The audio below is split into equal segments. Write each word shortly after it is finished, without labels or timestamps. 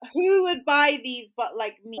would buy these, but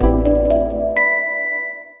like me.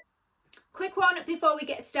 Quick one before we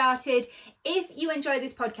get started. If you enjoy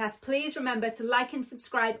this podcast, please remember to like and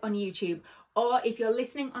subscribe on YouTube. Or if you're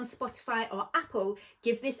listening on Spotify or Apple,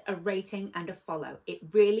 give this a rating and a follow. It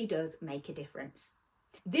really does make a difference.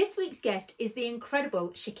 This week's guest is the incredible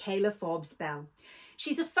Shakaila Forbes-Bell.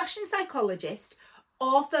 She's a fashion psychologist,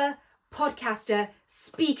 author, podcaster,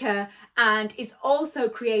 speaker, and is also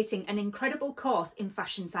creating an incredible course in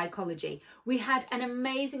fashion psychology. We had an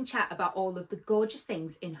amazing chat about all of the gorgeous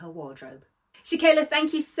things in her wardrobe. Shakaila,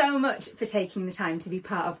 thank you so much for taking the time to be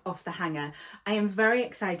part of Off the Hanger. I am very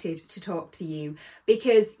excited to talk to you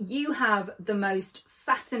because you have the most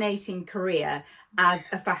fascinating career as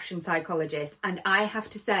a fashion psychologist. And I have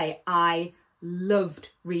to say, I loved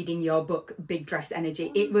reading your book, Big Dress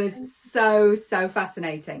Energy. It was so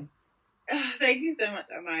fascinating. Oh, thank you so much,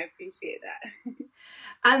 Emma. I appreciate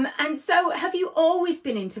that. And so have you always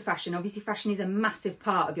been into fashion? Obviously, fashion is a massive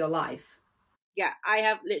part of your life. Yeah, I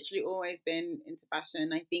have literally always been into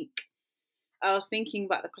fashion. I think I was thinking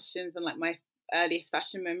about the questions, and like my earliest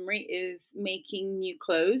fashion memory is making new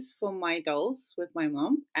clothes for my dolls with my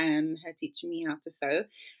mom and her teaching me how to sew.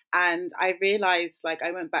 And I realized, like,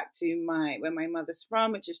 I went back to where my mother's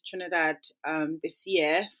from, which is Trinidad, this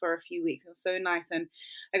year for a few weeks. It was so nice, and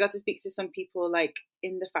I got to speak to some people like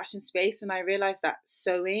in the fashion space, and I realized that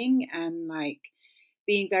sewing and like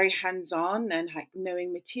being very hands-on and like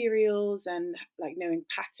knowing materials and like knowing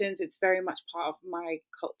patterns, it's very much part of my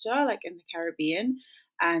culture, like in the Caribbean.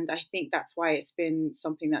 And I think that's why it's been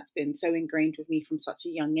something that's been so ingrained with me from such a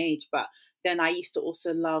young age. But then I used to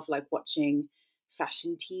also love like watching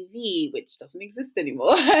fashion TV, which doesn't exist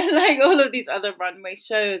anymore, like all of these other runway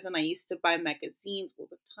shows. And I used to buy magazines all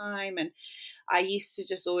the time. And I used to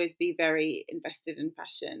just always be very invested in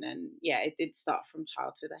fashion. And yeah, it did start from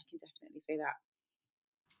childhood. I can definitely say that.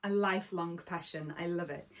 A lifelong passion. I love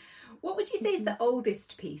it. What would you say is the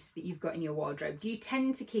oldest piece that you've got in your wardrobe? Do you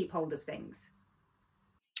tend to keep hold of things?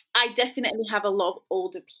 I definitely have a lot of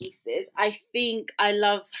older pieces. I think I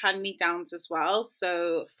love hand-me-downs as well.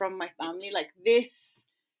 So from my family, like this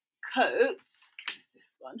coat,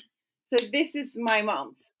 this one. So this is my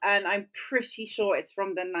mom's, and I'm pretty sure it's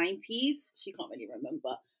from the 90s. She can't really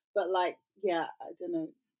remember, but like, yeah, I don't know.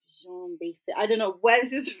 Jean Basic. I don't know where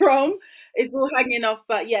this is from. It's all hanging off,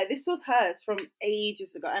 but yeah, this was hers from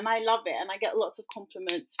ages ago, and I love it. And I get lots of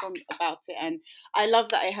compliments about it, and I love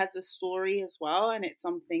that it has a story as well, and it's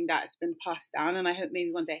something that's been passed down. And I hope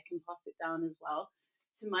maybe one day I can pass it down as well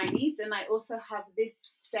to my niece. And I also have this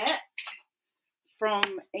set from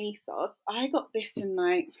ASOS. I got this in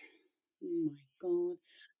like, oh my god,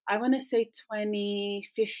 I want to say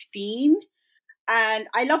 2015. And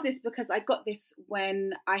I love this because I got this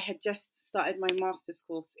when I had just started my master's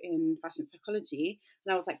course in fashion psychology.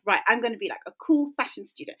 And I was like, right, I'm going to be like a cool fashion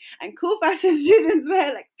student. And cool fashion students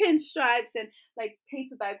wear like pinstripes and like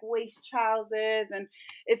paper bag waist trousers. And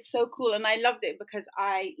it's so cool. And I loved it because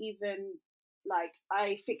I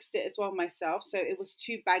fixed it as well myself. So it was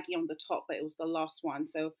too baggy on the top, but it was the last one.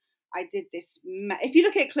 So I did this. If you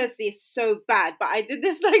look at it closely, it's so bad, but I did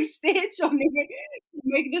this like stitch on it to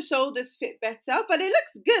make the shoulders fit better. But it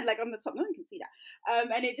looks good, like on the top. No one can see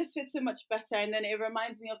that, and it just fits so much better. And then it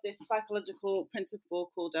reminds me of this psychological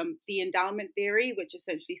principle called the endowment theory, which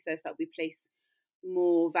essentially says that we place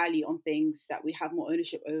more value on things, that we have more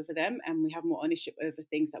ownership over them, and we have more ownership over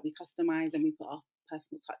things that we customize and we put our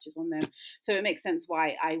personal touches on them. So it makes sense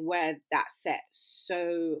why I wear that set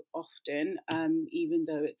so often, even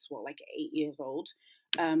though it's like 8 years old.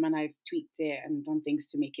 And I've tweaked it and done things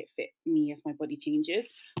to make it fit me as my body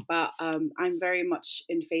changes. But I'm very much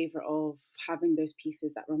in favor of having those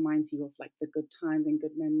pieces that remind you of like the good times and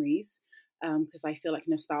good memories. Because I feel like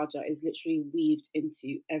nostalgia is literally weaved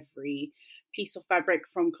into every piece of fabric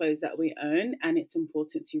from clothes that we own, and it's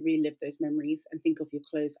important to relive those memories and think of your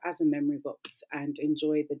clothes as a memory box and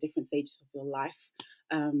enjoy the different stages of your life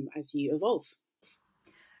as you evolve.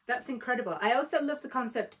 That's incredible. I also love the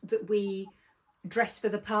concept that we dress for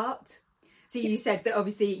the part. So you said that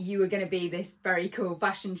obviously you were going to be this very cool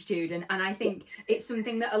fashion student, and I think it's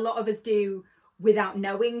something that a lot of us do without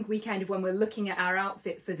knowing. We kind of, when we're looking at our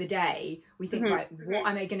outfit for the day, we think, right, what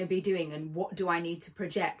am I going to be doing and what do I need to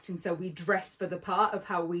project? And so we dress for the part of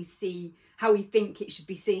how we think it should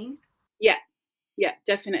be seen. Yeah,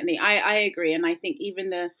 definitely. I agree. And I think even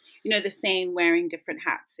the saying wearing different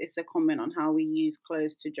hats is a comment on how we use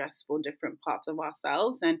clothes to dress for different parts of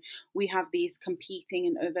ourselves. And we have these competing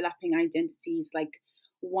and overlapping identities. Like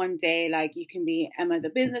one day, like, you can be Emma the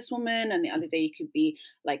businesswoman, and the other day you could be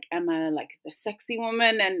like Emma, like the sexy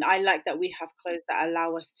woman. And I like that we have clothes that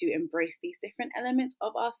allow us to embrace these different elements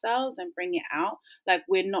of ourselves and bring it out. Like,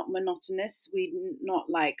 we're not monotonous. We're not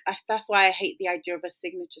like, that's why I hate the idea of a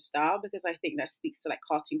signature style, because I think that speaks to like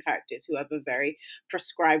cartoon characters who have a very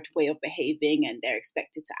prescribed way of behaving, and they're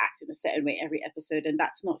expected to act in a certain way every episode. And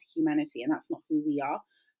that's not humanity, and that's not who we are.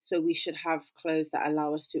 So we should have clothes that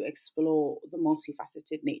allow us to explore the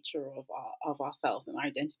multifaceted nature of ourselves and our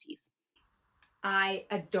identities. I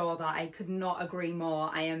adore that. I could not agree more.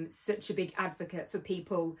 I am such a big advocate for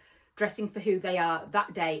people dressing for who they are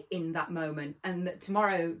that day in that moment, and that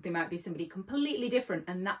tomorrow they might be somebody completely different,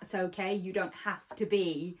 and that's okay. You don't have to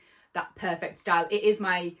be that perfect style. It is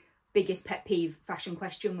my biggest pet peeve fashion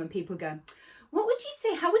question when people go, what would you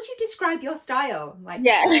say? How would you describe your style? Like,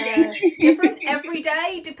 different every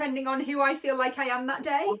day, depending on who I feel like I am that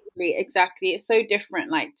day. Exactly. It's so different.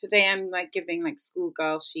 Like, today I'm like giving like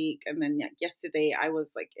schoolgirl chic, and then like yesterday I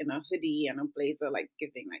was like in a hoodie and a blazer, like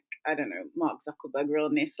giving like, I don't know, Mark Zuckerberg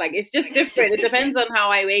realness. Like, it's just different. It depends on how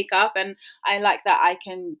I wake up, and I like that I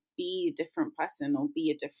can be a different person, or be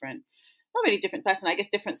a different, not really different person, I guess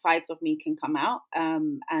different sides of me can come out.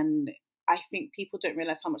 And I think people don't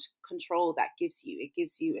realize how much control that gives you. It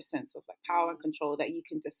gives you a sense of like power and control, that you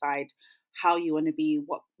can decide how you want to be,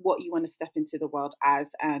 what you want to step into the world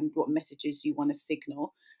as, and what messages you want to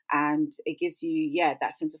signal. And it gives you,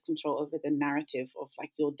 that sense of control over the narrative of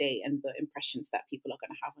like your day and the impressions that people are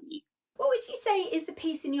going to have on you. What would you say is the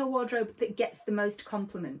piece in your wardrobe that gets the most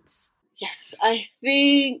compliments? Yes, I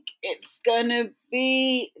think it's going to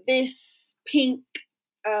be this pink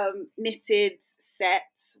knitted set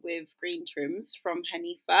with green trims from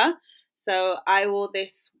Hanifa. So I wore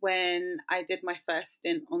this when I did my first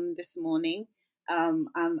stint on This Morning, and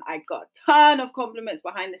I got a ton of compliments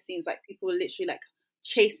behind the scenes. Like, people were literally like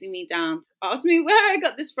chasing me down to ask me where I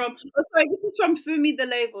got this from. Oh, sorry, this is from Fumi the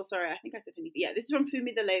Label. Sorry, I think I said Hanifa. Yeah, this is from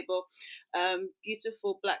Fumi the Label.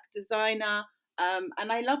 Beautiful black designer.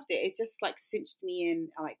 And I loved it. It just like cinched me in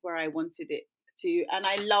like where I wanted it to. And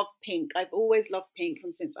I love pink. I've always loved pink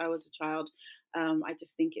from since I was a child. I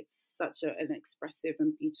just think it's such an expressive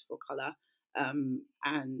and beautiful color. And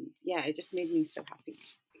it just made me so happy.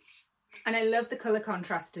 And I love the color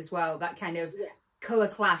contrast as well. That kind of color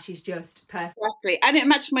clash is just perfect. Exactly. And it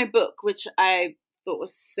matched my book, which I thought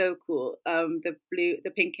was so cool. The blue,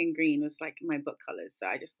 the pink and green was like my book colors. So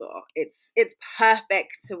I just thought it's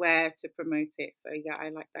perfect to wear to promote it. So yeah, I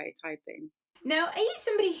like that it tied in. Now, are you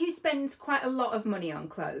somebody who spends quite a lot of money on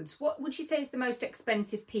clothes? What would you say is the most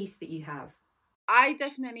expensive piece that you have? I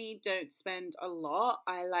definitely don't spend a lot.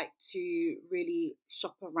 I like to really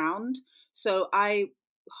shop around. So I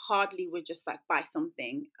hardly would just like buy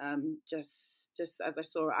something just as I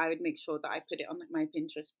saw it. I would make sure that I put it on like my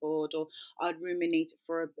Pinterest board, or I'd ruminate it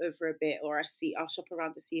for over a bit, or I'll shop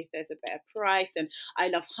around to see if there's a better price. And I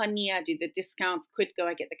love Honey. I do the discounts. Quidgo,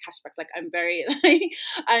 I get the cashbacks. Like, I'm very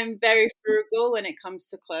I'm very frugal when it comes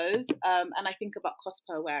to clothes, and I think about cost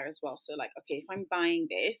per wear as well. So like, okay, if I'm buying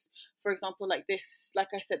this, for example, like this, like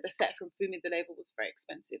I said, the set from Fumi the Label was very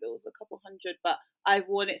expensive. It was a couple hundred, but I've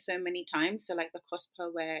worn it so many times, so like the cost per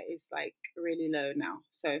wear is like really low now.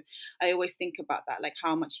 So I always think about that, like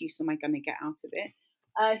how much use am I going to get out of it.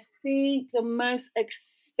 I think the most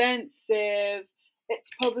expensive, it's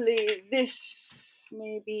probably this,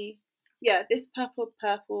 maybe, this purple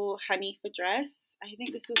Hanifa dress. I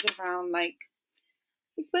think this was around like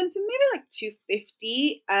expensive, maybe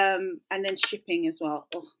like $250, and then shipping as well.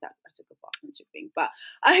 Oh, that took a bath on shipping. But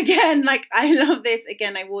again, like, I love this.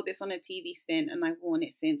 Again, I wore this on a TV stint, and I've worn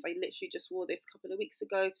it since. I literally just wore this a couple of weeks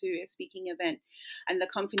ago to a speaking event, and the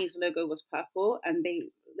company's logo was purple, and they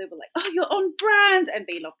were like, "Oh, you're on brand," and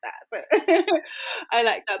they love that. So I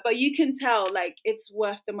like that. But you can tell, like, it's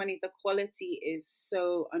worth the money. The quality is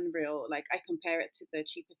so unreal. Like, I compare it to the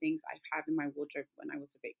cheaper things I've had in my wardrobe when I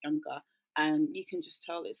was a bit younger, and you can just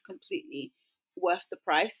tell it's completely worth the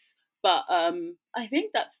price. But I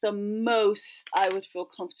think that's the most I would feel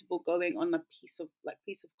comfortable going on a piece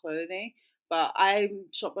of clothing. But I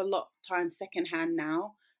shop a lot of times secondhand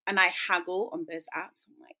now, and I haggle on those apps.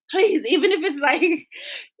 I'm like, please, even if it's like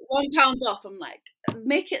 £1 off, I'm like,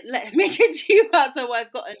 make it cheaper. So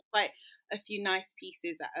I've gotten quite a few nice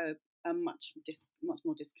pieces at a much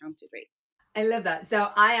more discounted rate. I love that. So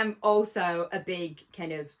I am also a big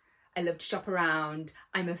I love to shop around.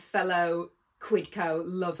 I'm a fellow Quidco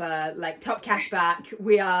lover, like Top Cashback.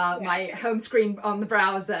 We are my home screen on the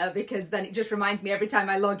browser, because then it just reminds me every time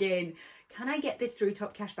I log in, can I get this through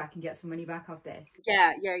Top Cashback and get some money back off this?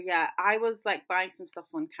 Yeah. I was like buying some stuff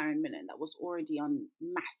on Karen Millen that was already on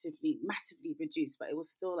massively reduced, but it was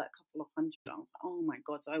still like a couple of hundred. I was like, oh my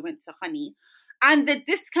God. So I went to Honey, and the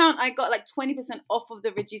discount, I got like 20% off of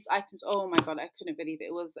the reduced items. Oh my God, I couldn't believe it.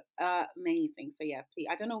 It was amazing. So yeah, please,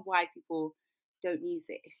 I don't know why people don't use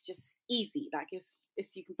it. It's just easy. Like it's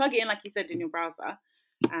you can plug it in, like you said, in your browser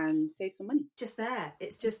and save some money.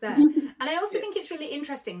 It's just there. And I also think it's really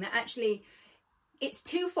interesting that actually it's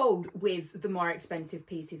twofold with the more expensive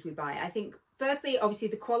pieces we buy. I think, firstly, obviously,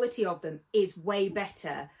 the quality of them is way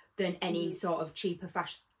better than any sort of cheaper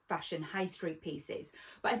fashion high street pieces.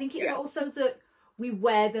 But I think it's also that we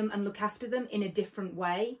wear them and look after them in a different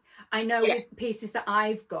way. I know with pieces that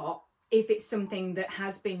I've got, if it's something that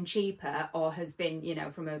has been cheaper or has been, you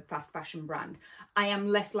know, from a fast fashion brand, I am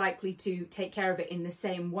less likely to take care of it in the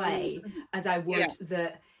same way as I would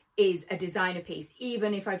that is a designer piece,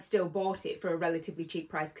 even if I've still bought it for a relatively cheap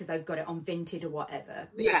price because I've got it on Vinted or whatever.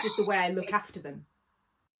 It's just the way I look after them.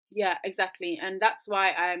 Yeah, exactly. And that's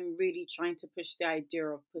why I'm really trying to push the idea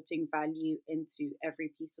of putting value into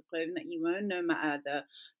every piece of clothing that you own, no matter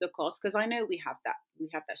the cost. Because I know we have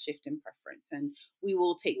that shift in preference, and we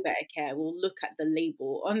will take better care. We'll look at the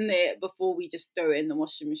label on it before we just throw it in the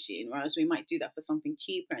washing machine. Whereas we might do that for something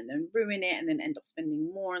cheaper and then ruin it and then end up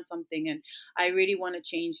spending more on something. And I really want to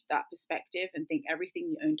change that perspective and think everything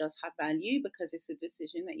you own does have value, because it's a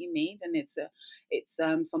decision that you made, and it's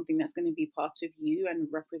something that's going to be part of you and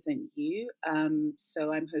represent you.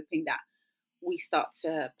 So I'm hoping that we start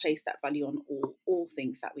to place that value on all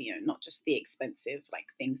things that we own, not just the expensive like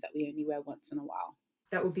things that we only wear once in a while.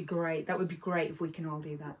 That would be great. That would be great if we can all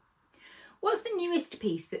do that. What's the newest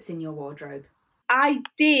piece that's in your wardrobe? I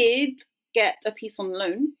did get a piece on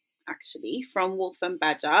loan, actually, from Wolf and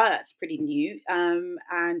Badger. That's pretty new.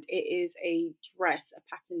 And it is a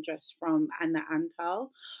pattern dress from Anna Antal.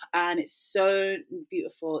 And it's so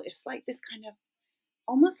beautiful. It's like this kind of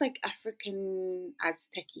almost like African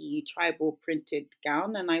Aztec-y tribal printed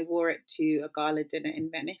gown, and I wore it to a gala dinner in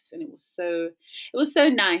Venice, and it was so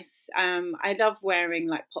nice. I love wearing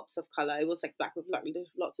like pops of color. It was like black with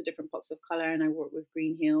lots of different pops of color, and I wore it with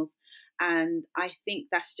green heels. And I think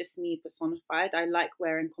that's just me personified. I like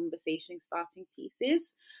wearing conversation starting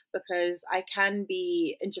pieces because I can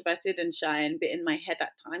be introverted and shy and a bit in my head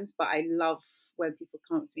at times, but I love when people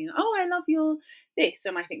come up to me and, oh, I love your this,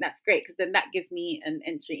 and I think that's great because then that gives me an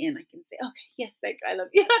entry in. I can say, okay, yes, like I love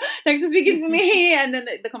you, thanks for speaking to me, and then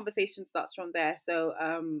the conversation starts from there. So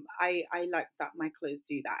I like that my clothes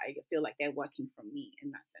do that. I feel like they're working from me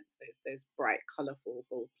in that sense. Those bright, colourful,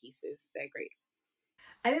 bold pieces, they're great.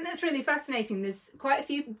 I think that's really fascinating. There's quite a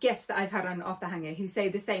few guests that I've had on Off the Hanger who say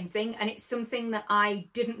the same thing, and it's something that I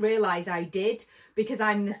didn't realise I did because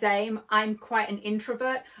I'm the same. I'm quite an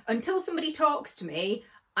introvert. Until somebody talks to me,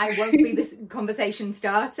 I won't be this conversation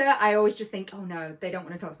starter. I always just think, oh no, they don't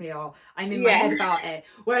want to talk to me, or I'm in my head about it.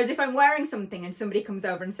 Whereas if I'm wearing something and somebody comes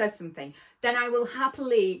over and says something, then I will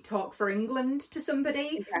happily talk for England to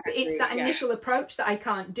somebody. Exactly, but it's that initial approach that I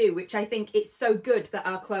can't do, which I think it's so good that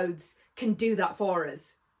our clothes can do that for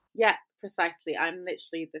us. Yeah, precisely. I'm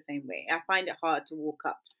literally the same way. I find it hard to walk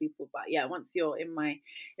up to people, but yeah, once you're in my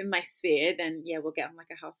sphere, then yeah, we'll get on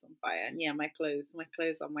like a house on fire. And yeah, my clothes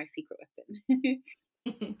are my secret weapon.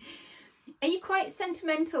 Are you quite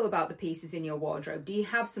sentimental about the pieces in your wardrobe? Do you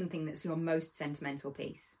have something that's your most sentimental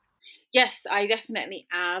piece? Yes, I definitely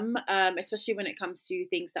am, especially when it comes to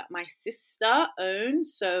things that my sister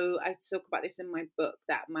owns. So I talk about this in my book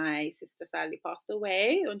that my sister sadly passed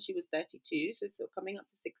away when she was 32, so it's still coming up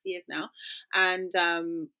to 6 years now. And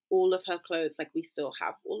all of her clothes, like we still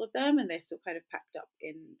have all of them, and they're still kind of packed up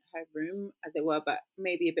in her room, as it were, but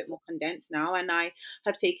maybe a bit more condensed now. And I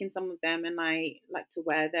have taken some of them and I like to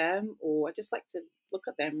wear them, or I just like to look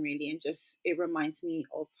at them really, and just it reminds me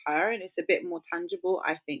of her, and it's a bit more tangible,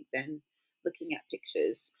 I think, than looking at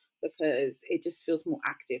pictures, because it just feels more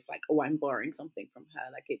active, like, oh, I'm borrowing something from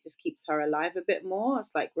her. Like it just keeps her alive a bit more. It's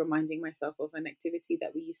like reminding myself of an activity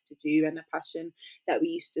that we used to do and a passion that we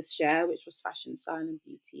used to share, which was fashion, style and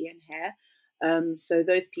beauty and hair. So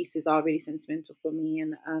those pieces are really sentimental for me,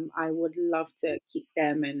 and I would love to keep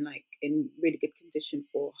them in really good condition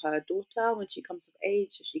for her daughter when she comes of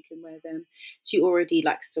age, so she can wear them. She already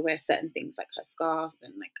likes to wear certain things like her scarves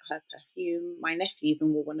and like her perfume. My nephew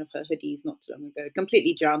even wore one of her hoodies not too long ago.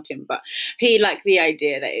 Completely drowned him, but he liked the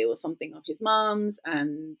idea that it was something of his mum's,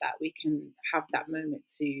 and that we can have that moment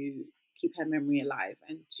to keep her memory alive,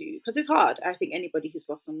 and to, because it's hard. I think anybody who's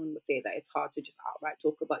lost someone would say that it's hard to just outright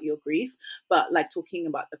talk about your grief, but like talking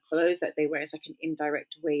about the clothes that they wear is like an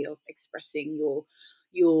indirect way of expressing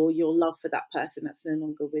your love for that person that's no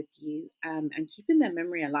longer with you, and keeping their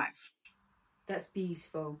memory alive. That's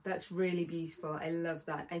beautiful. That's really beautiful. I love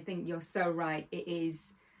that. I think you're so right. It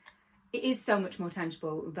is so much more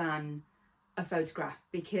tangible than a photograph,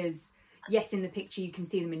 because yes, in the picture you can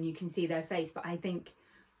see them and you can see their face, but I think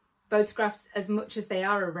photographs, as much as they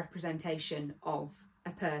are a representation of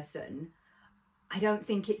a person, I don't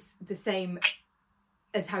think it's the same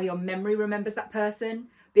as how your memory remembers that person,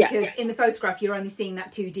 because in the photograph you're only seeing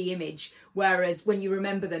that 2D image, whereas when you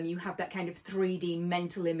remember them you have that kind of 3D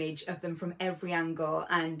mental image of them from every angle,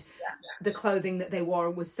 and the clothing that they wore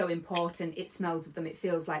was so important. It smells of them, it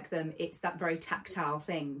feels like them, it's that very tactile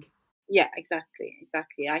thing. Yeah, exactly.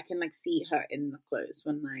 I can like see her in the clothes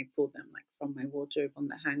when I pull them like from my wardrobe on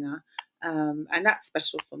the hanger, and that's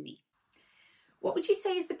special for me. What would you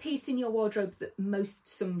say is the piece in your wardrobe that most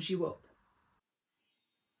sums you up?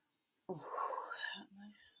 Oh, that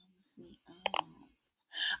sums me up.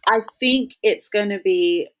 I think it's going to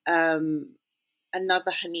be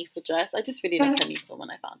another Hanifa dress. I just really like Hanifa when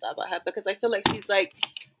I found out about her, because I feel like she's like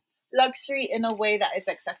luxury in a way that is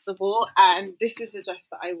accessible. And this is a dress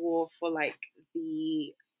that I wore for like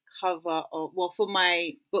the cover of, well, for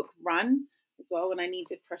my book run as well, when I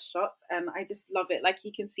needed press shots. And I just love it. Like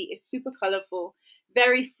you can see, it's super colorful,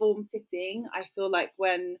 very form fitting. I feel like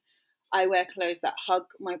when I wear clothes that hug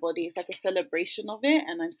my body, it's like a celebration of it,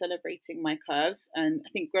 and I'm celebrating my curves. And I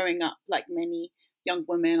think growing up, like many young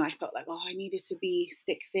women, I felt like, oh, I needed to be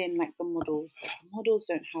stick thin like the models. Like the models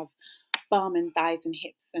don't have bum and thighs and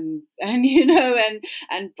hips and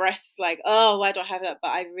and breasts. Like, oh, why do I have that?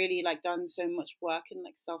 But I've really like done so much work in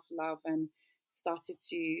like self-love and started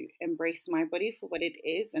to embrace my body for what it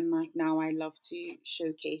is. And like now I love to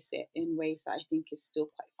showcase it in ways that I think is still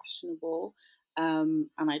quite fashionable. And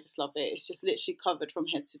I just love it. It's just literally covered from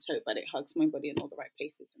head to toe, but it hugs my body in all the right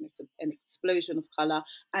places, and it's an explosion of color,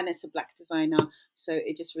 and it's a black designer, so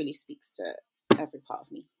it just really speaks to every part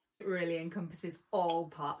of me. It really encompasses all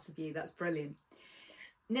parts of you. That's brilliant.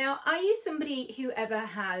 Now, are you somebody who ever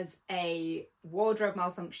has a wardrobe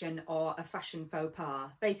malfunction or a fashion faux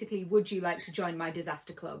pas? Basically, would you like to join my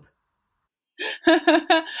disaster club?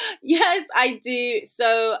 Yes, I do.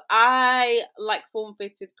 So I like form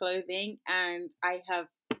fitted clothing, and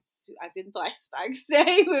I've been blessed, I'd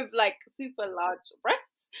say, with like super large breasts.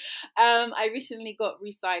 I recently got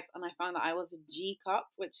resized, and I found that I was a G cup,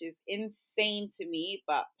 which is insane to me.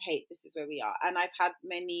 But hey, this is where we are. And I've had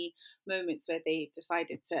many moments where they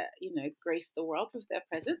decided to, grace the world with their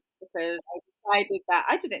presence, because I decided that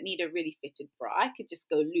I didn't need a really fitted bra. I could just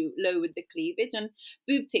go low with the cleavage, and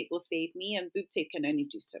boob tape will save me. And boob tape can only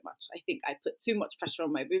do so much. I think I put too much pressure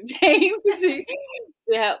on my boob tape to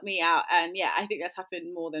help me out. And yeah, I think that's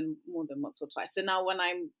happened more than once or twice. So now when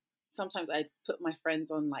sometimes I put my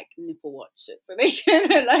friends on like nipple watch it, so they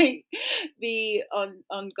can like be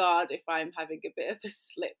on guard if I'm having a bit of a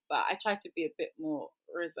slip. But I try to be a bit more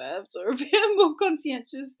reserved or a bit more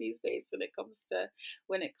conscientious these days when it comes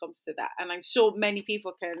to that. And I'm sure many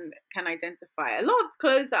people can identify. A lot of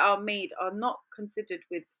clothes that are made are not considered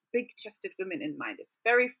with big chested women in mind. It's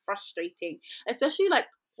very frustrating, especially like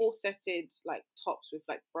corseted like tops with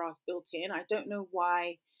like bras built in. I don't know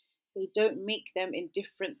why they don't make them in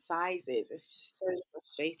different sizes. It's just so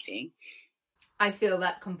frustrating. I feel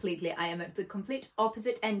that completely. I am at the complete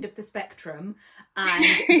opposite end of the spectrum, and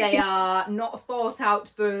they are not thought out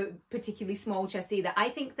for particularly small chests either. I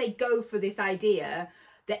think they go for this idea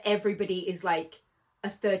that everybody is like a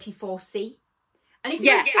 34C. And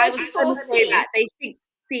if I was going to say that. They think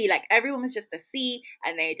C, like everyone is just a C,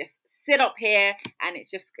 and they just sit up here, and it's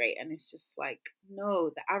just great. And it's just like, no,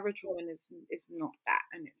 the average woman is not that,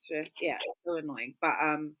 and it's just it's so annoying. But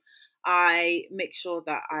I make sure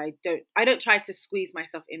that I don't try to squeeze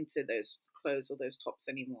myself into those clothes or those tops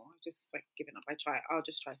anymore. I've just like given up. I'll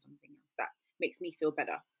just try something else that makes me feel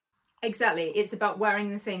better. Exactly. It's about wearing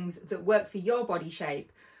the things that work for your body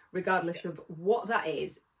shape, regardless of what that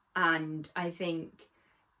is. And I think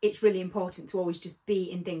it's really important to always just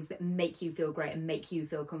be in things that make you feel great and make you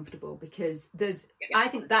feel comfortable, because I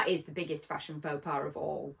think that is the biggest fashion faux pas of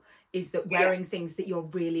all, is that wearing things that you're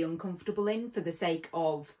really uncomfortable in for the sake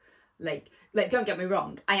of like don't get me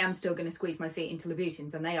wrong, I am still going to squeeze my feet into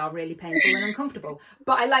Louboutins, and they are really painful and uncomfortable,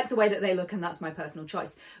 but I like the way that they look, and that's my personal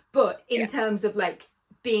choice. But in terms of like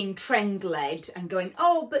being trend led and going,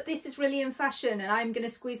 oh, but this is really in fashion and I'm going to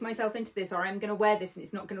squeeze myself into this, or I'm going to wear this and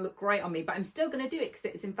it's not going to look great on me, but I'm still going to do it because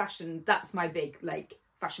it's in fashion. That's my big like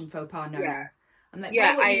fashion faux pas. I'm like,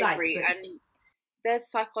 I agree. But and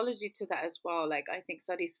there's psychology to that as well. Like I think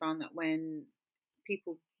studies found that when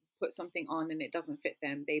people put something on and it doesn't fit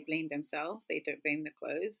them, they blame themselves. They don't blame the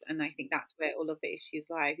clothes. And I think that's where all of the issues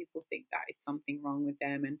lie. People think that it's something wrong with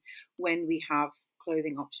them. And when we have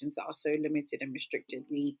clothing options that are so limited and restricted,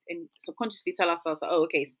 we subconsciously tell ourselves that, oh,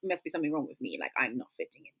 okay, it must be something wrong with me. Like, I'm not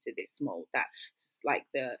fitting into this mold that like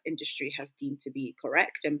the industry has deemed to be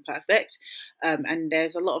correct and perfect. And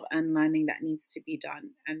there's a lot of unlearning that needs to be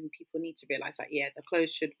done. And people need to realize that, yeah, the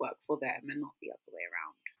clothes should work for them and not the other way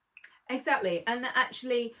around. Exactly. And that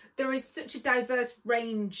actually there is such a diverse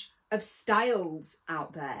range of styles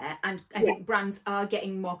out there, and I think brands are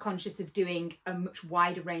getting more conscious of doing a much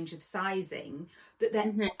wider range of sizing, that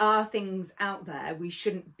there are things out there we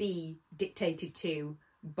shouldn't be dictated to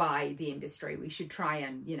by the industry. We should try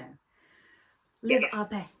and, live our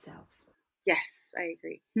best selves. Yes, I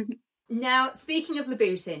agree. Now, speaking of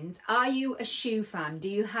Louboutins, are you a shoe fan? Do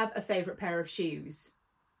you have a favourite pair of shoes?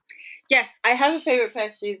 Yes, I have a favourite pair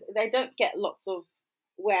of shoes. They don't get lots of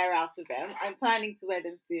wear out of them. I'm planning to wear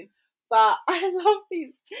them soon. But I love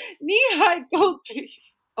these knee-high gold boots.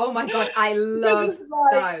 Oh my God, I love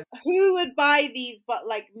those. Who would buy these but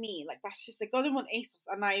like me? Like, that's just, I got them on ASOS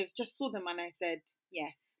and I just saw them and I said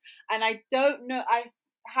yes. And I don't know, I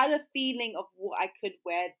had a feeling of what I could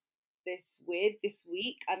wear this with this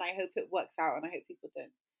week, and I hope it works out, and I hope people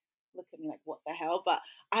don't look at me like, what the hell? But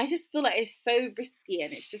I just feel like it's so risky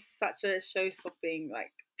and it's just such a show-stopping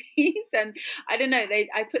like piece. And I don't know,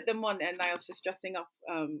 I put them on and I was just dressing up.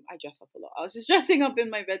 I dress up a lot. I was just dressing up in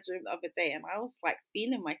my bedroom the other day and I was like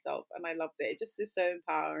feeling myself and I loved it. It just is so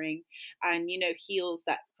empowering. And heels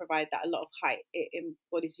that provide that a lot of height, it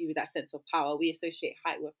embodies you with that sense of power. We associate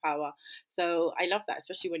height with power. So I love that,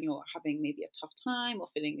 especially when you're having maybe a tough time or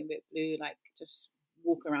feeling a bit blue, like just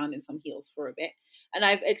walk around in some heels for a bit. And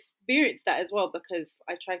I've experienced that as well because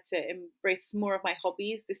I tried to embrace more of my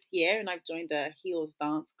hobbies this year, and I've joined a heels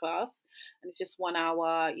dance class, and it's just 1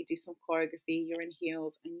 hour. You do some choreography, you're in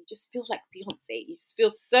heels, and you just feel like Beyonce. You just feel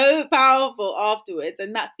so powerful afterwards,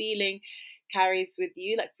 and that feeling carries with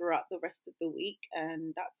you like throughout the rest of the week,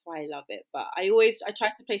 and that's why I love it. But I try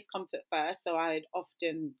to place comfort first, so I'd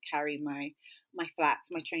often carry my flats,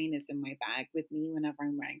 my trainers in my bag with me whenever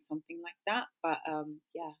I'm wearing something like that. But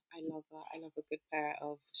yeah, I love a good pair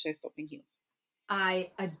of show-stopping heels.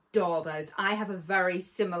 I adore those. I have a very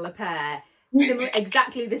similar pair,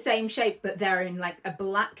 exactly the same shape, but they're in like a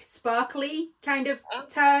black sparkly kind of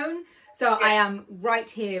tone. So yeah. I am right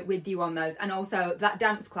here with you on those. And also that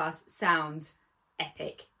dance class sounds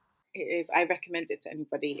epic. It is. I recommend it to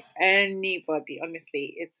anybody.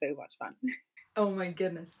 Honestly, it's so much fun. Oh my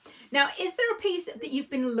goodness. Now, is there a piece that you've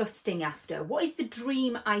been lusting after? What is the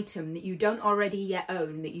dream item that you don't already yet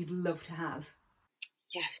own that you'd love to have?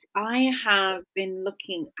 Yes, I have been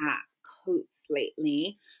looking at coats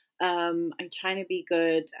lately. I'm trying to be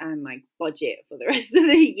good and like budget for the rest of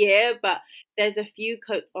the year, but there's a few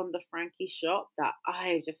coats on the Frankie shop that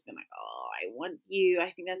I've just been like, oh, I want you.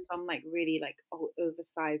 I think there's some like really like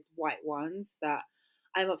oversized white ones that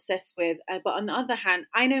I'm obsessed with. But on the other hand,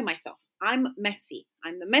 I know myself. I'm messy.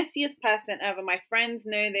 I'm the messiest person ever. My friends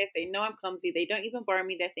know this. They know I'm clumsy. They don't even borrow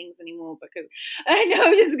me their things anymore because I know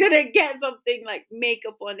I'm just going to get something like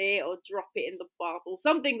makeup on it or drop it in the bath or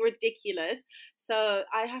something ridiculous. So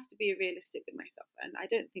I have to be realistic with myself. And I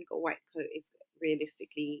don't think a white coat is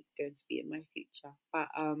realistically going to be in my future. But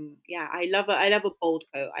yeah, I love a bold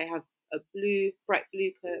coat. I have a bright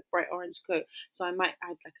blue coat, bright orange coat. So I might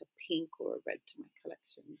add like a pink or a red to my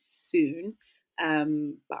collection soon.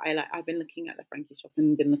 But I've been looking at the Frankie shop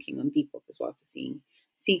and been looking on Depop as well to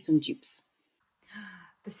seeing some dupes.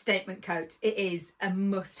 The statement coat, it is a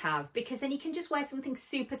must-have because then you can just wear something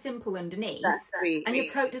super simple underneath, and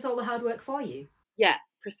your coat does all the hard work for you. Yeah,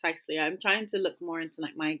 precisely. I'm trying to look more into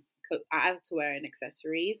like my coat outerwear and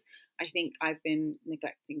accessories. I think I've been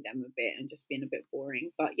neglecting them a bit and just being a bit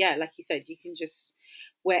boring. But yeah, like you said, you can just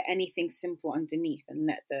wear anything simple underneath and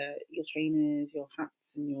let your trainers, your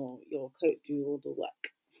hats, and your coat do all the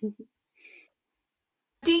work.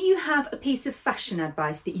 Do you have a piece of fashion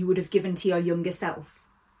advice that you would have given to your younger self?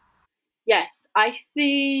 Yes, I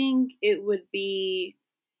think it would be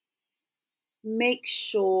make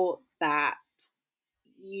sure that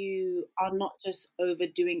you are not just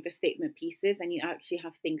overdoing the statement pieces and you actually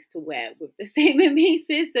have things to wear with the statement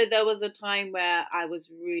pieces. So there was a time where I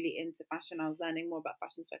was really into fashion. I was learning more about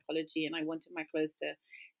fashion psychology and I wanted my clothes to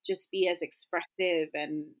just be as expressive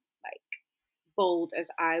and like bold as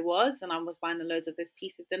I was, and I was buying loads of those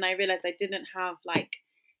pieces. Then I realized I didn't have like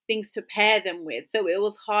things to pair them with, so it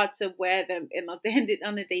was hard to wear them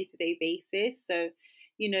on a day-to-day basis. So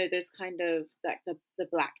those kind of like the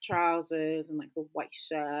black trousers and like the white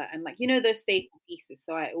shirt and like those staple pieces.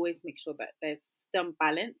 So I always make sure that there's them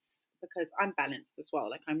balance, because I'm balanced as well.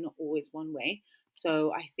 Like, I'm not always one way.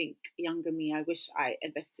 So I think younger me, I wish I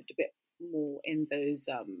invested a bit more in those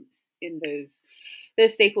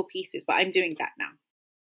staple pieces, but I'm doing that now.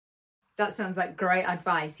 That sounds like great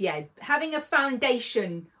advice. Yeah, having a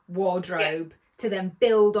foundation wardrobe to then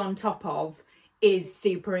build on top of is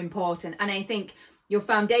super important. And I think your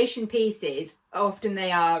foundation pieces, often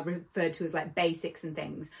they are referred to as like basics and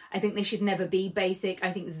things. I think they should never be basic.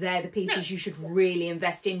 I think they're the pieces you should really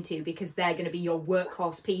invest into, because they're going to be your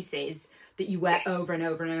workhorse pieces that you wear over and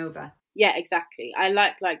over and over. Yeah, exactly. I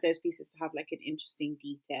like those pieces to have like an interesting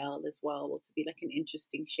detail as well, or to be like an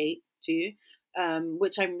interesting shape too.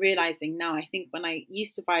 Which I'm realizing now. I think when I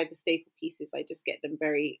used to buy the staple pieces, I just get them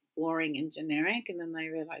very boring and generic, and then I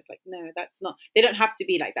realize like, no, that's not. They don't have to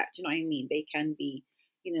be like that. Do you know what I mean? They can be,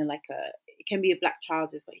 it can be a black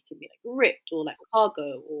trousers, but it can be like ripped or like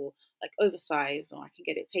cargo or like oversized, or I can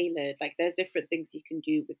get it tailored. Like, there's different things you can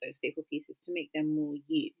do with those staple pieces to make them more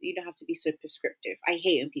you. You don't have to be so prescriptive. I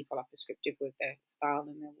hate when people are prescriptive with their style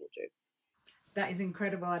and their wardrobe. That is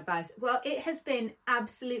incredible advice. Well, it has been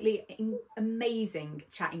absolutely amazing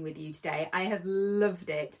chatting with you today. I have loved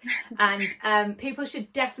it. And people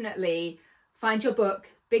should definitely find your book,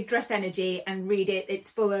 Big Dress Energy, and read it. It's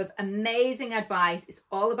full of amazing advice. It's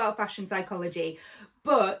all about fashion psychology.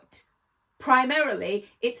 But primarily,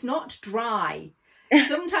 it's not dry.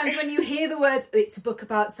 Sometimes when you hear the words, it's a book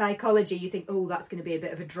about psychology, you think, oh, that's going to be a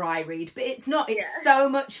bit of a dry read. But it's not. It's so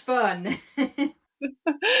much fun.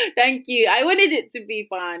 Thank you. I wanted it to be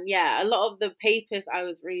fun. Yeah, a lot of the papers I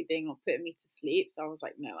was reading were putting me to sleep, so I was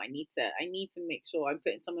like, no, I need to make sure I'm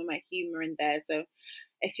putting some of my humor in there. So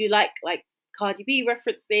if you like Cardi B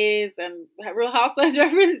references and Real Housewives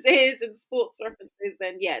references and sports references,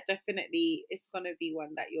 then yeah, definitely it's going to be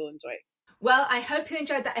one that you'll enjoy. Well, I hope you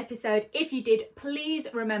enjoyed that episode. If you did, please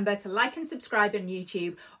remember to like and subscribe on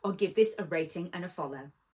YouTube, or give this a rating and a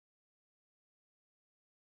follow.